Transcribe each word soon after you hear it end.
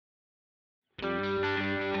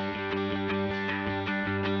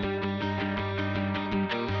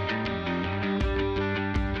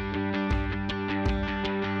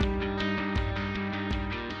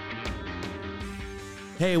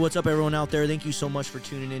Hey, what's up, everyone out there? Thank you so much for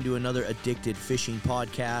tuning in to another Addicted Fishing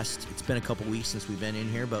podcast. It's been a couple weeks since we've been in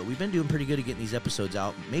here, but we've been doing pretty good at getting these episodes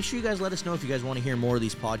out. Make sure you guys let us know if you guys want to hear more of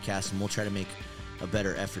these podcasts, and we'll try to make a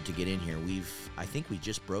better effort to get in here. I think we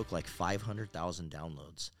just broke like 500,000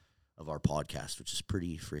 downloads of our podcast, which is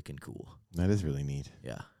pretty freaking cool. That is really neat.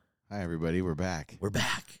 Yeah. Hi, everybody. We're back. We're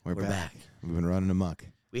back. We're back. We've been running amok.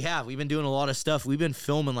 We have. We've been doing a lot of stuff. We've been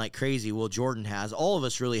filming like crazy. Well, Jordan has. All of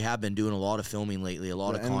us really have been doing a lot of filming lately, a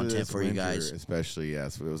lot of content for you guys. Especially,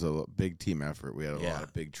 yes. It was a big team effort. We had a lot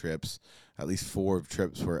of big trips, at least 4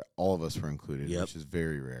 trips where all of us were included, which is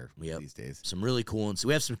very rare these days. Some really cool ones.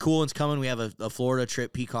 We have some cool ones coming. We have a Florida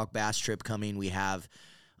trip, peacock bass trip coming. We have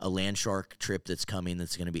a land shark trip that's coming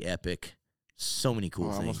that's going to be epic. So many cool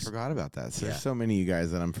things. I almost forgot about that. So there's so many of you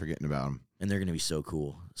guys that I'm forgetting about them. And they're going to be so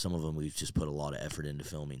cool. Some of them we've just put a lot of effort into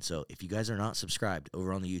filming. So if you guys are not subscribed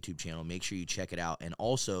over on the YouTube channel, make sure you check it out. And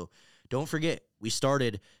also, don't forget, we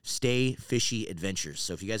started Stay Fishy Adventures.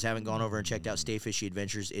 So if you guys haven't gone over and checked out Stay Fishy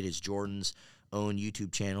Adventures, it is Jordan's own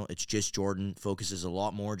YouTube channel. It's just Jordan. Focuses a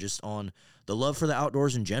lot more just on the love for the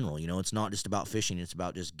outdoors in general. You know, it's not just about fishing. It's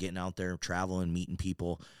about just getting out there, traveling, meeting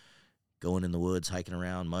people, going in the woods, hiking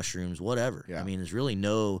around, mushrooms, whatever. Yeah. I mean, there's really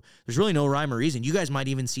no rhyme or reason. You guys might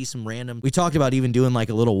even see some random. We talked about even doing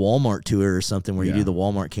like a little Walmart tour or something where you do the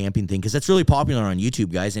Walmart camping thing, because that's really popular on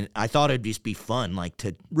YouTube, guys. And I thought it'd just be fun, like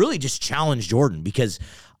to really just challenge Jordan, because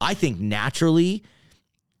I think naturally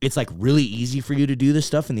it's like really easy for you to do this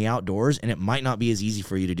stuff in the outdoors, and it might not be as easy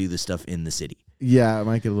for you to do this stuff in the city. Yeah, it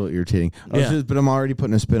might get a little irritating. But I'm already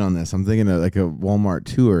putting a spin on this. I'm thinking of like a Walmart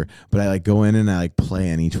tour, but I like go in and I like play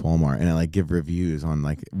in each Walmart, and I like give reviews on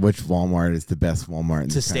like which Walmart is the best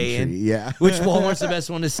Walmart to stay in. Yeah, which Walmart's the best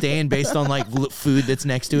one to stay in based on like food that's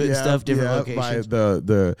next to it and stuff, different locations. By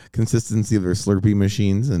the consistency of their Slurpee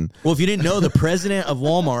machines. And well, if you didn't know, the president of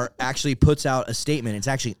Walmart actually puts out a statement. It's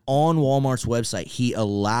actually on Walmart's website. He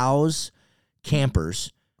allows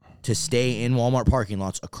campers to stay in Walmart parking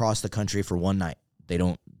lots across the country for one night. They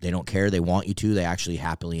don't care. They want you to. They actually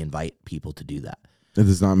happily invite people to do that.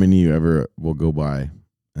 There's not many you ever will go by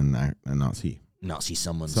and not see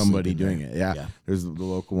somebody doing it. Yeah. There's the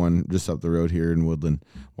local one just up the road here in Woodland,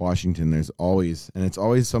 Washington. It's always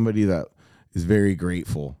somebody that is very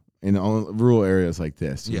grateful in all rural areas like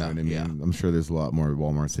this. You know what I mean? Yeah. I'm sure there's a lot more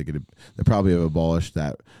Walmarts they probably have abolished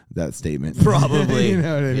that statement. Probably. You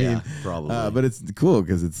know what I mean? Probably. But it's cool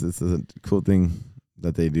because it's a cool thing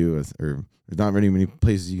that they do. There's not very many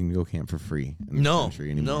places you can go camp for free in the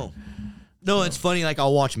country anymore. No, it's funny. Like,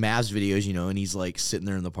 I'll watch Mav's videos, you know, and he's like sitting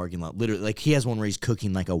there in the parking lot. Literally, like, he has one where he's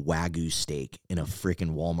cooking like a Wagyu steak in a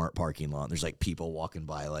freaking Walmart parking lot. And there's like people walking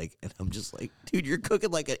by, like, and I'm just like, dude, you're cooking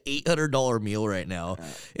like an $800 meal right now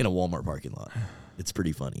in a Walmart parking lot. It's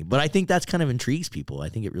pretty funny. But I think that's kind of intrigues people. I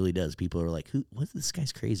think it really does. People are like, this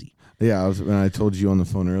guy's crazy. Yeah, when I told you on the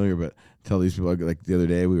phone earlier, but tell these people, like the other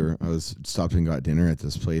day I was stopped and got dinner at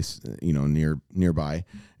this place, you know, nearby.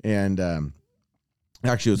 And,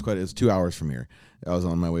 actually, it was 2 hours from here. I was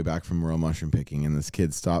on my way back from rural mushroom picking, and this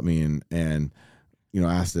kid stopped me and you know,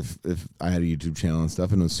 asked if I had a YouTube channel and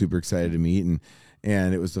stuff, and was super excited to meet.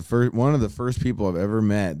 And it was one of the first people I've ever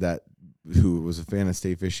met who was a fan of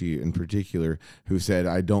Stay Fishy in particular, who said,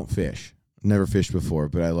 I don't fish, never fished before,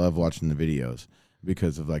 but I love watching the videos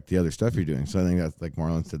because of like the other stuff you're doing. So I think that's, like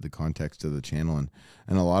Marlon said, the context of the channel, and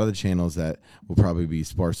a lot of the channels that will probably be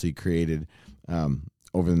sparsely created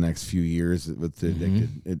over the next few years with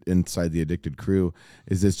the inside the Addicted crew,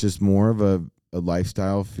 is it's just more of a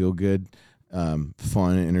lifestyle, feel good,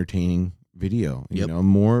 fun, entertaining video. You know,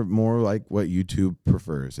 more like what YouTube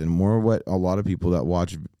prefers, and more what a lot of people that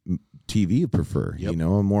watch TV prefer. You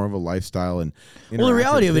know, more of a lifestyle. And well, the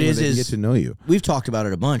reality of it is get to know you. We've talked about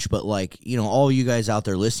it a bunch, but like, you know, all you guys out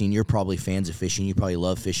there listening, you're probably fans of fishing. You probably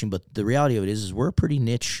love fishing, but the reality of it is we're a pretty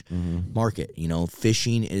niche market. You know,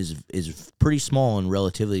 fishing is pretty small in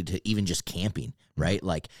relatively to even just camping, right?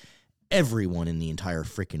 Like, everyone in the entire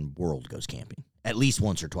freaking world goes camping at least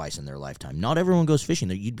once or twice in their lifetime. Not everyone goes fishing.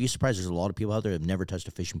 You'd be surprised. There's a lot of people out there that have never touched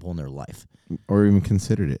a fishing pole in their life. Or even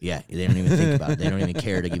considered it. Yeah, they don't even think about it. They don't even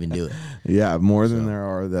care to even do it. Yeah, more than there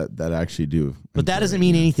are that actually do. But that doesn't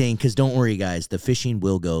mean anything, because don't worry, guys. The fishing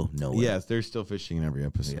will go nowhere. Yes, there's still fishing in every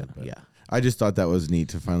episode. Yeah. I just thought that was neat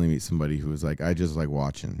to finally meet somebody who was like, I just like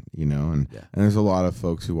watching, you know, and there's a lot of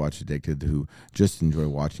folks who watch Addicted who just enjoy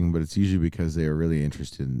watching, but it's usually because they are really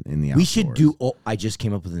interested in the outdoors. We should do, I just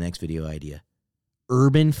came up with the next video idea.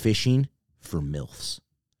 Urban fishing for MILFs.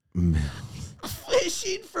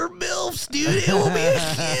 Fishing for MILFs, dude. It will be a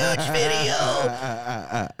huge video.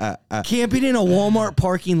 Camping in a Walmart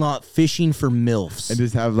parking lot, fishing for MILFs. I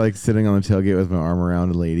just have like sitting on the tailgate with my arm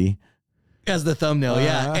around a lady. As the thumbnail,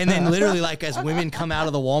 yeah. And then literally, like, as women come out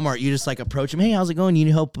of the Walmart, you just, like, approach them. Hey, how's it going? You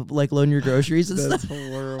need help, like, loading your groceries and That's stuff?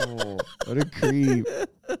 horrible. What a creep.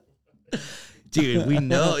 Dude, we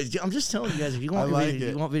know. I'm just telling you guys, if you want,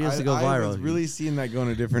 you want videos to go viral. I was really seeing that go in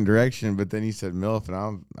a different direction, but then you said MILF,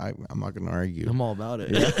 and I'm not going to argue. I'm all about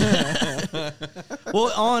it. Yeah. Well,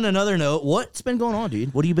 on another note, what's been going on,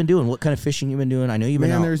 dude? What have you been doing? What kind of fishing you been doing? I know you've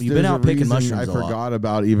been out. You've been out picking mushrooms. I forgot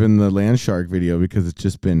about even the land shark video because it's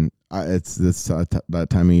just been it's this that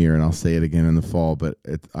time of year, and I'll say it again in the fall. But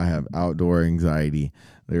I have outdoor anxiety.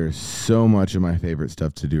 There's so much of my favorite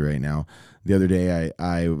stuff to do right now. The other day,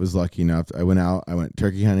 I was lucky enough. I went out. I went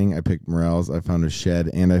turkey hunting. I picked morels. I found a shed,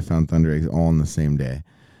 and I found thunder eggs all on the same day.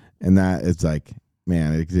 And that it's like,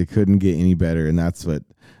 man, it couldn't get any better. And that's what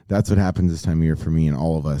happens this time of year for me and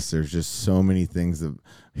all of us. There's just so many things that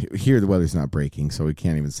here the weather's not breaking, so we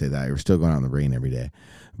can't even say that. We're still going out in the rain every day,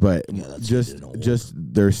 but just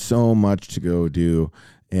there's so much to go do.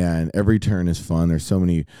 And every turn is fun. There's so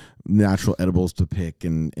many natural edibles to pick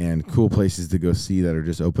and cool places to go see that are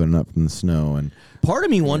just opening up from the snow. And part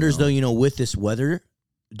of me wonders, though, with this weather,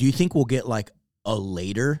 do you think we'll get like a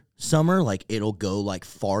later summer? Like it'll go like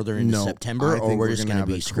farther into September, or we're just going to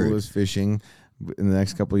be screwed? Coolest fishing in the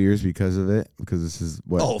next couple of years because of it. Because this is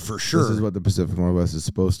what for sure. This is what the Pacific Northwest is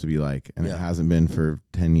supposed to be like, and it hasn't been for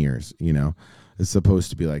 10 years. It's supposed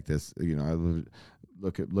to be like this. I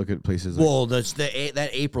look at places. Well, that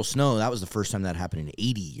April snow, that was the first time that happened in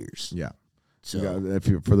 80 years. Yeah. So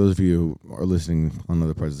for those of you who are listening on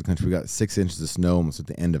other parts of the country, we got 6 inches of snow almost at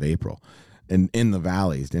the end of April, and in the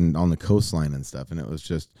valleys and on the coastline and stuff. And it was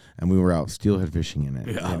just, and we were out steelhead fishing in it,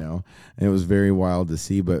 and it was very wild to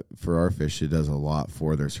see. But for our fish, it does a lot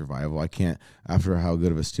for their survival. I can't, after how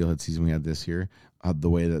good of a steelhead season we had this year, the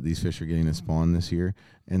way that these fish are getting to spawn this year,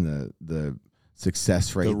 and the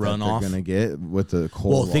success rate that they're going to get with the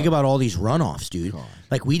cold. Well, think about all these runoffs, dude. God.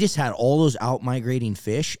 Like, we just had all those out-migrating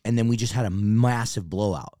fish, and then we just had a massive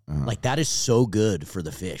blowout. Like, that is so good for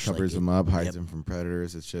the fish. Covers them up, hides them from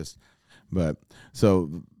predators. It's just, but,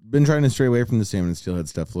 so, been trying to stray away from the salmon and steelhead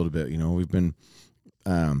stuff a little bit. We've been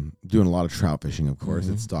doing a lot of trout fishing, of course.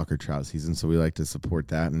 It's stalker trout season, so we like to support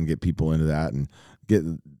that and get people into that and get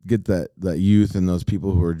that youth and those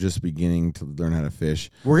people who are just beginning to learn how to fish.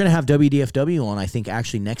 We're going to have WDFW on, I think,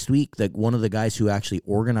 actually next week. That one of the guys who actually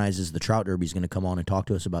organizes the trout derby is going to come on and talk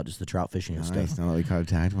to us about just the trout fishing and stuff. Now that we caught a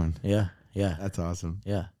tagged one. Yeah. That's awesome.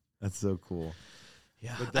 Yeah. That's so cool.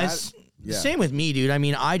 Yeah. Same with me, dude. I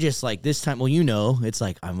mean, I just like this time, it's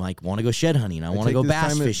like, I'm like, want to go shed hunting. I want to go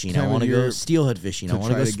bass fishing. I want to go steelhead fishing. I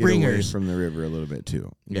want to go springers. From the river a little bit too.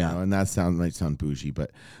 And that might sound bougie,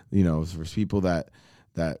 but for people that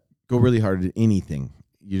go really hard at anything,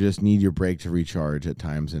 you just need your break to recharge at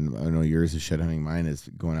times. And I know yours is shed hunting. Mine is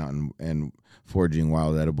going out and foraging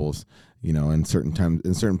wild edibles, in certain times,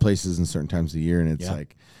 in certain places, and certain times of the year. And it's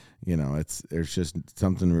like, there's just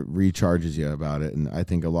something that recharges you about it. And I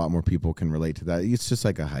think a lot more people can relate to that. It's just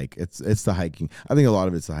like a hike. It's the hiking. I think a lot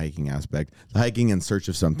of it's the hiking aspect, the hiking in search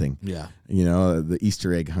of something. Yeah. The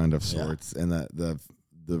Easter egg hunt of sorts, and the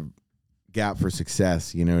gap for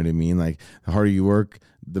success. You know what I mean? Like, the harder you work,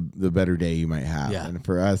 the better day you might have. Yeah. And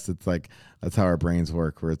for us, it's like, that's how our brains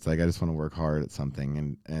work, where it's like, I just want to work hard at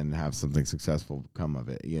something and have something successful come of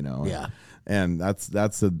it, Yeah. And that's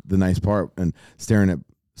the nice part. And staring at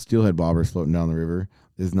steelhead bobbers floating down the river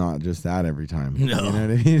is not just that every time. No. You know what I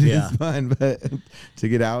mean? It's fun, but to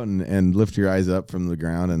get out and lift your eyes up from the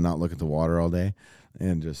ground and not look at the water all day,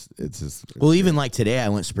 and even like today, I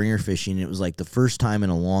went springer fishing. And it was like the first time in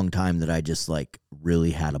a long time that I just like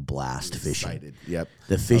really had a blast fishing. Yep.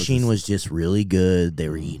 The fishing was just really good. They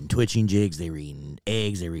were eating twitching jigs. They were eating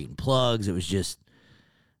eggs. They were eating plugs. It was just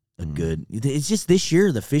it's just this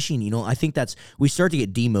year, the fishing, I think we start to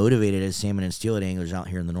get demotivated as salmon and steelhead anglers out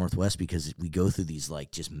here in the Northwest, because we go through these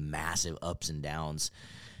like just massive ups and downs,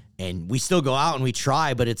 and we still go out and we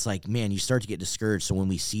try, but it's like, man, you start to get discouraged. So when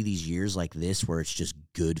we see these years like this, where it's just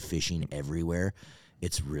good fishing everywhere,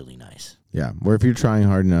 it's really nice. Yeah. Where if you're trying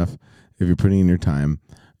hard enough, if you're putting in your time,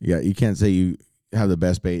 you can't say you have the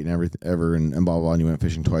best bait and everything ever and blah, blah, blah, and you went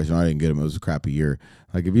fishing twice and I didn't get them. It was a crappy year.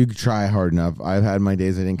 Like, if you try hard enough, I've had my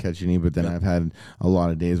days I didn't catch any, but then I've had a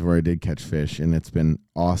lot of days where I did catch fish, and it's been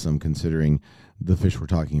awesome considering the fish we're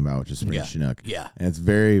talking about, which is spring Chinook. Yeah. And it's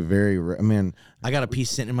very, very, I got a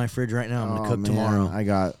piece sitting in my fridge right now. I'm going to cook tomorrow. I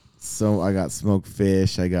got smoked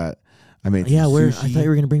fish. I made some sushi. I thought you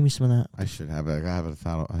were going to bring me some of that. I should have it. I had a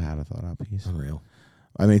thought out piece. Unreal.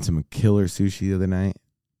 I made some killer sushi the other night.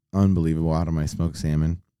 Unbelievable, out of my smoked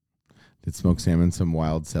salmon. Did smoked salmon, some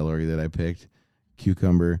wild celery that I picked,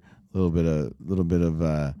 cucumber, a little bit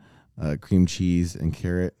of cream cheese and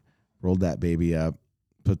carrot. rolled that baby up,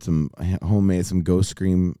 put some Ghost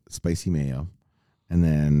Cream spicy mayo, and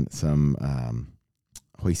then some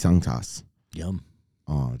hoisin sauce. Yum.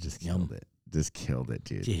 Oh, just killed it. Just killed it,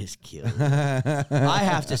 dude. Just killed it. I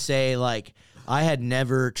have to say, like, I had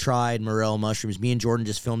never tried morel mushrooms. Me and Jordan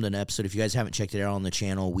just filmed an episode. If you guys haven't checked it out on the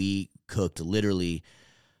channel, we cooked literally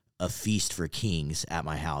a feast for kings at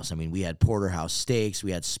my house. I mean, we had porterhouse steaks,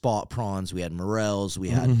 we had spot prawns, we had morels, we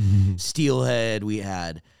had steelhead, we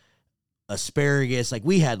had asparagus. Like,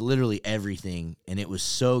 we had literally everything, and it was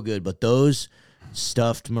so good. But those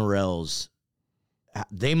stuffed morels,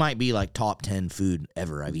 they might be like top 10 food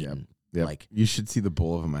ever I've eaten. Yep. Like, you should see the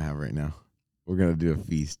bowl of them I have right now. We're gonna do a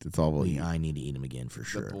feast. It's all we'll eat. I need to eat them again for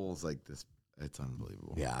sure. The bowl's like this. It's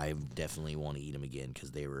unbelievable. Yeah, I definitely want to eat them again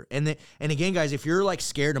because they were. And again, guys, if you're like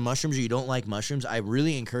scared of mushrooms or you don't like mushrooms, I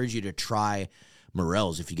really encourage you to try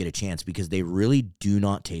morels if you get a chance because they really do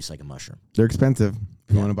not taste like a mushroom. They're expensive.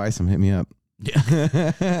 If you want to buy some, hit me up.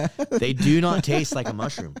 They do not taste like a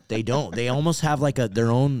mushroom. They don't. They almost have like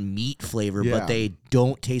their own meat flavor, but they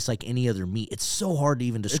don't taste like any other meat. It's so hard to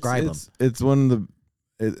even describe them. It's one of the.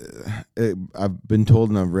 I've been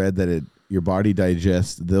told and I've read that your body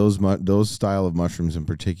digests those style of mushrooms in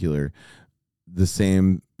particular with the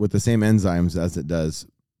same enzymes as it does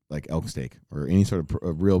like elk steak or any sort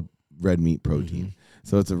of real red meat protein. Mm-hmm.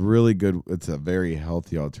 So it's a very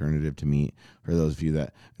healthy alternative to meat for those of you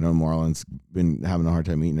that, Marlon's been having a hard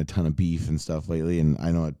time eating a ton of beef and stuff lately. And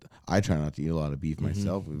I know I try not to eat a lot of beef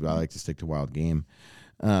myself. I like to stick to wild game.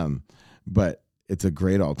 But it's a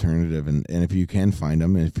great alternative. And if you can find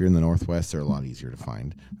them, and if you're in the Northwest, they're a lot easier to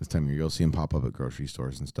find this time of year. You'll see them pop up at grocery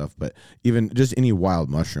stores and stuff. But even just any wild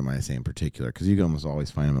mushroom, I say in particular, because you can almost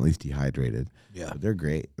always find them at least dehydrated. Yeah, but they're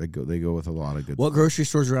great. They go with a lot of good. What grocery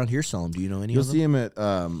stores around here sell them? Do you know any? You'll of them? see them at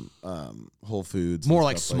Whole Foods. More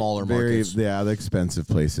like smaller markets. Yeah, the expensive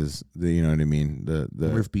places. You know what I mean. I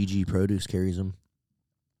wonder if BG Produce carries them.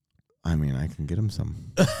 I mean, I can get them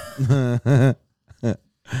some.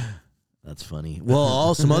 That's funny.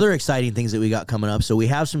 Well, some other exciting things that we got coming up. So we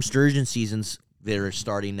have some sturgeon seasons that are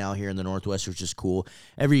starting now here in the Northwest, which is cool.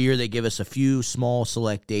 Every year they give us a few small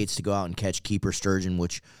select dates to go out and catch keeper sturgeon,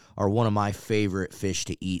 which are one of my favorite fish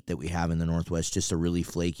to eat that we have in the Northwest. Just a really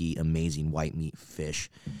flaky, amazing white meat fish.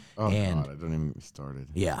 Oh, God, I don't even get me started.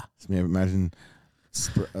 Yeah. Imagine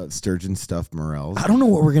sturgeon stuffed morels. I don't know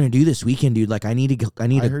what we're going to do this weekend, dude. Like, I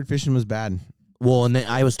heard fishing was bad. Well, and then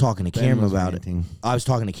I was talking to Cam about it. I was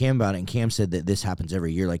talking to Cam about it, and Cam said that this happens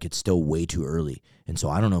every year. Like, it's still way too early. And so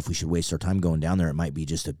I don't know if we should waste our time going down there. It might be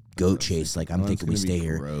just a goat chase. Like, I'm thinking we stay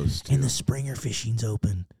here. And the Springer fishing's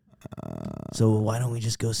open. So why don't we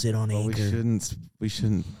just go sit on anchor? We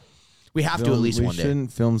shouldn't. We have to at least one day. We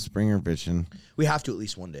shouldn't film Springer fishing. We have to at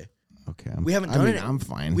least one day. Okay. We haven't done it. I'm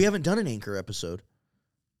fine. We haven't done an anchor episode.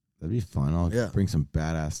 That'd be fun. I'll bring some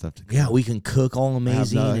badass stuff to cook. Yeah, we can cook all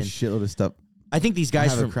amazing. I have a shitload of stuff. I think these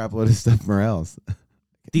guys a crap load of stuff morels.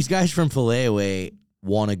 These guys from Filet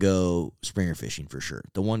want to go Springer fishing for sure.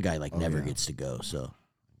 The one guy never gets to go, so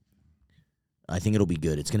I think it'll be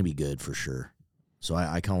good. It's going to be good for sure. So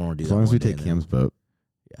I kind of want to do that. As long as we take Cam's boat.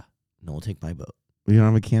 Yeah. No, we'll take my boat. We don't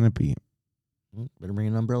have a canopy. Better bring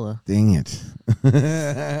an umbrella. Dang it.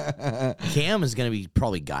 Cam is going to be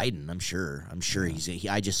probably guiding, I'm sure.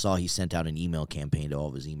 I just saw he sent out an email campaign to all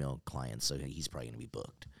of his email clients, so he's probably going to be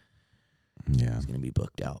booked. Yeah. He's going to be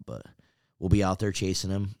booked out, but we'll be out there chasing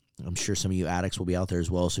him. I'm sure some of you addicts will be out there as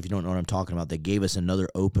well. So if you don't know what I'm talking about, they gave us another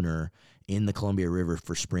opener in the Columbia River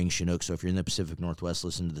for spring Chinook. So if you're in the Pacific Northwest,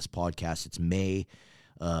 listen to this podcast. It's May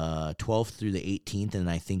 12th through the 18th, and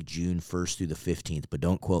I think June 1st through the 15th. But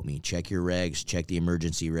don't quote me. Check your regs. Check the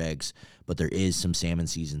emergency regs. But there is some salmon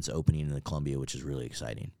seasons opening in the Columbia, which is really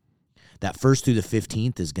exciting. That 1st through the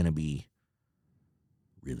 15th is going to be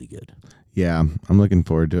really good. Yeah, I'm looking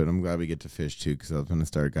forward to it. I'm glad we get to fish too, because I was going to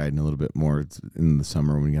start guiding a little bit more. It's in the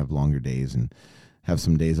summer when you have longer days and have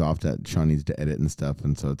some days off that Sean needs to edit and stuff,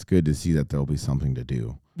 and so it's good to see that there'll be something to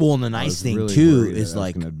do. Well, and the nice thing too is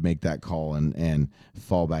like going to make that call and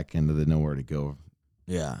fall back into the nowhere to go.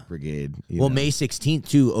 Yeah, brigade. Well, May 16th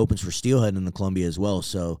too opens for steelhead in the Columbia as well,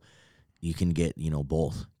 so you can get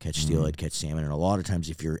both catch steelhead, catch salmon, and a lot of times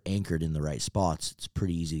if you're anchored in the right spots, it's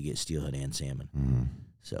pretty easy to get steelhead and salmon. Mm-hmm.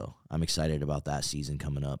 So I'm excited about that season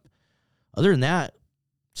coming up. Other than that,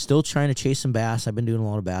 still trying to chase some bass. I've been doing a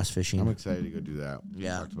lot of bass fishing. I'm excited to go do that.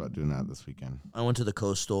 Yeah. We talked about doing that this weekend. I went to the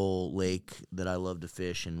coastal lake that I love to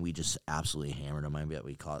fish, and we just absolutely hammered them. I bet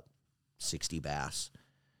we caught 60 bass.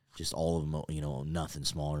 Just all of them, nothing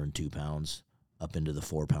smaller than 2 pounds, up into the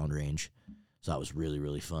 4-pound range. So that was really,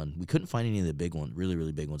 really fun. We couldn't find any of the big ones, really,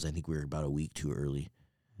 really big ones. I think we were about a week too early.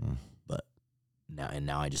 But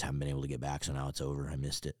now I just haven't been able to get back, so now it's over. I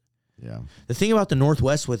missed it. Yeah. The thing about the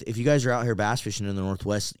Northwest, if you guys are out here bass fishing in the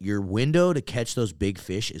Northwest, your window to catch those big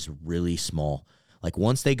fish is really small. Like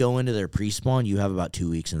once they go into their pre-spawn, you have about 2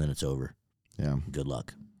 weeks and then it's over. Yeah. Good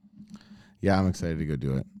luck. Yeah, I'm excited to go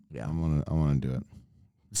do it. Yeah. I want to do it.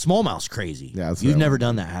 Smallmouth's crazy. Yeah, that's You've what I never want.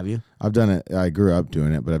 done that, have you? I've done it. I grew up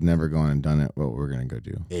doing it, but I've never gone and done it. What we're gonna go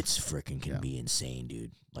do? It's freaking can be insane,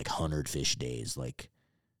 dude. Like 100 fish days, like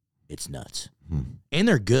it's nuts. And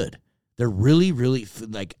they're good. They're really, really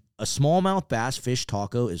like a smallmouth bass fish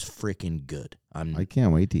taco is freaking good. I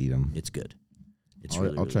can't wait to eat them. It's good. It's I'll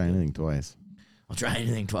really try good. anything twice. I'll try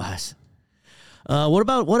anything twice.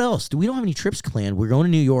 What else? We don't have any trips planned. We're going to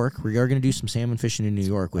New York. We are going to do some salmon fishing in New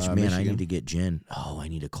York, which, man, I Michigan. need to get Jen. Oh, I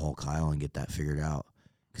need to call Kyle and get that figured out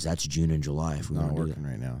because that's June and July if we Not want to do working that.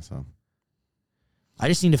 right now, so I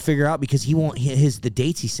just need to figure out because the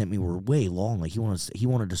dates he sent me were way long. Like he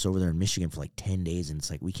wanted us over there in Michigan for like 10 days, and it's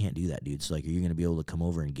like we can't do that, dude. So like, are you going to be able to come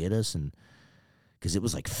over and get us? And because it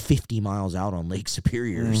was like 50 miles out on Lake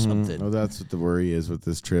Superior or something. Oh, that's what the worry is with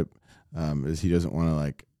this trip. Is he doesn't want to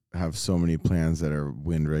like have so many plans that are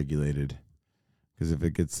wind regulated. Because if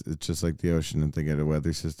it's just like the ocean, if they get a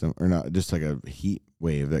weather system or not, just like a heat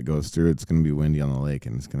wave that goes through, it's going to be windy on the lake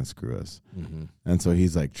and it's going to screw us. Mm-hmm. And so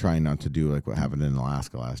he's like trying not to do like what happened in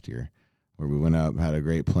Alaska last year, where we went up, had a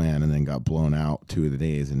great plan, and then got blown out 2 of the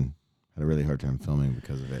days and had a really hard time filming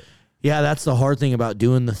because of it. Yeah, that's the hard thing about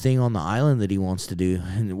doing the thing on the island that he wants to do.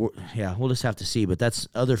 And we'll just have to see. But that's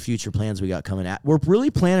other future plans we got coming at. We're really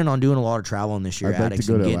planning on doing a lot of traveling this year, I'd like to Addicts,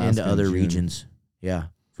 go and to getting into Alaska in other June. regions. Yeah,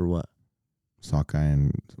 for what? Sockeye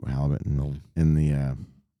and halibut in the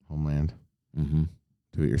homeland. Mm-hmm.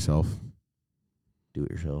 Do it yourself. Do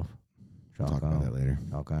it yourself. We'll talk about that later.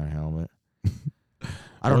 Sockeye and helmet.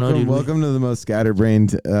 I don't know, dude. Welcome to the most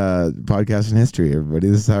scatterbrained podcast in history, everybody.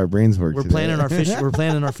 This is how our brains work. We're today. planning our we're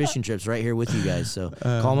planning our fishing trips right here with you guys. So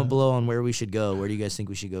comment below on where we should go. Where do you guys think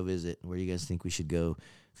we should go visit? Where do you guys think we should go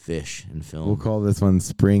fish and film? We'll call this one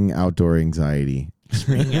Spring Outdoor Anxiety.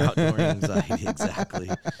 Spring outdoor anxiety.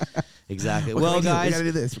 Exactly. Well, guys, we gotta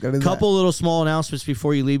do this. We gotta do couple little small announcements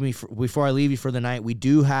before I leave you for the night. We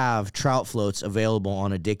do have trout floats available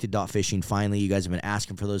on Addicted.fishing. Finally, you guys have been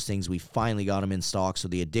asking for those things. We finally got them in stock. So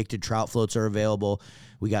the Addicted trout floats are available.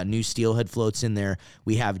 We got new steelhead floats in there.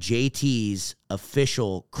 We have JT's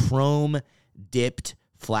official chrome dipped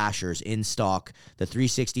flashers in stock. The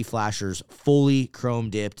 360 flashers, fully chrome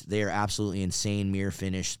dipped. They are absolutely insane mirror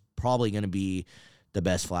finish. Probably going to be the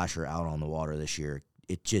best flasher out on the water this year.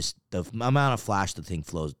 It just, the amount of flash the thing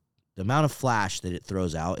flows, the amount of flash that it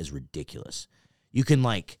throws out is ridiculous. You can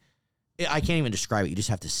I can't even describe it. You just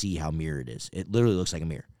have to see how mirror it is. It literally looks like a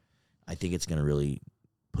mirror. I think it's going to really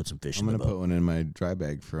put some fish in the boat. I'm gonna put one in my dry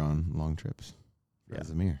bag for on long trips.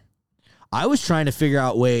 As a mirror. I was trying to figure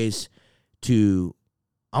out ways I'm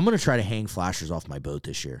going to try to hang flashers off my boat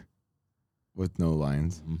this year. With no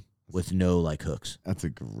lines. With no hooks. That's a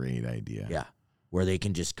great idea. Yeah. Where they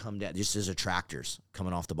can just come down, just as attractors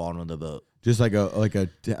coming off the bottom of the boat. Just like a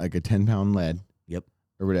 10-pound lead. Yep.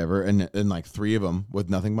 Or whatever, and like 3 of them with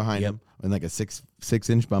nothing behind them, and like a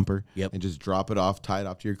 6-inch bumper. Yep. And just drop it off, tie it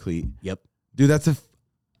off to your cleat. Yep. Dude, that's a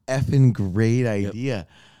effing great idea.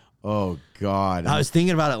 Oh God. I was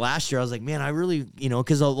thinking about it last year. I was like, man, I really,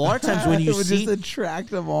 because a lot of times when you it would see, just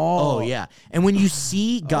attract them all. oh yeah, and when you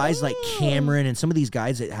see guys like Cameron and some of these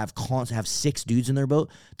guys that have 6 dudes in their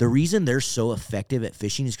boat, the reason they're so effective at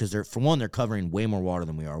fishing is because they're covering way more water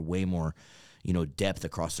than we are, way more, depth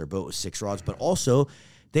across their boat with 6 rods, but also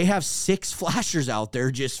they have 6 flashers out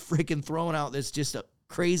there just freaking throwing out this just a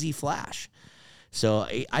crazy flash. So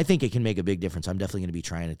I think it can make a big difference. I'm definitely going to be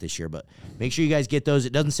trying it this year, but make sure you guys get those.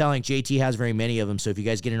 It doesn't sound like JT has very many of them, so if you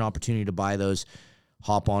guys get an opportunity to buy those,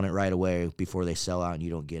 hop on it right away before they sell out and you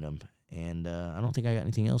don't get them. And I don't think I got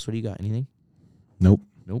anything else. What do you got? Anything? Nope.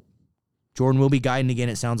 Jordan will be guiding again,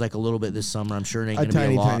 it sounds like, a little bit this summer. I'm sure it ain't going to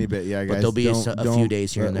be a lot. Tiny bit, yeah, guys. But there'll be a few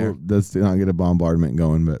days here and there. Let's not get a bombardment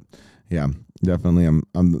going, but yeah, definitely.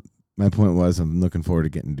 My point was I'm looking forward to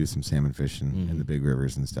getting to do some salmon fishing in the big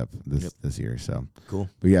rivers and stuff this year. So cool.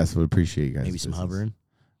 But yes, we'll appreciate you guys. Maybe some hovering.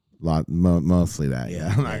 Mostly that.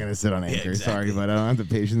 Yeah, I'm not gonna sit on anchor. Sorry, but I don't have the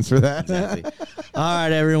patience for that. Exactly. All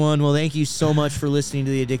right, everyone. Well, thank you so much for listening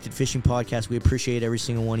to the Addicted Fishing Podcast. We appreciate every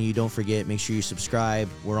single one of you. Don't forget, make sure you subscribe.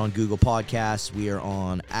 We're on Google Podcasts. We are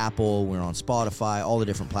on Apple. We're on Spotify. All the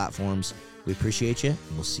different platforms. We appreciate you,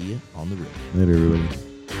 and we'll see you on the reel. Later,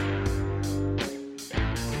 everybody.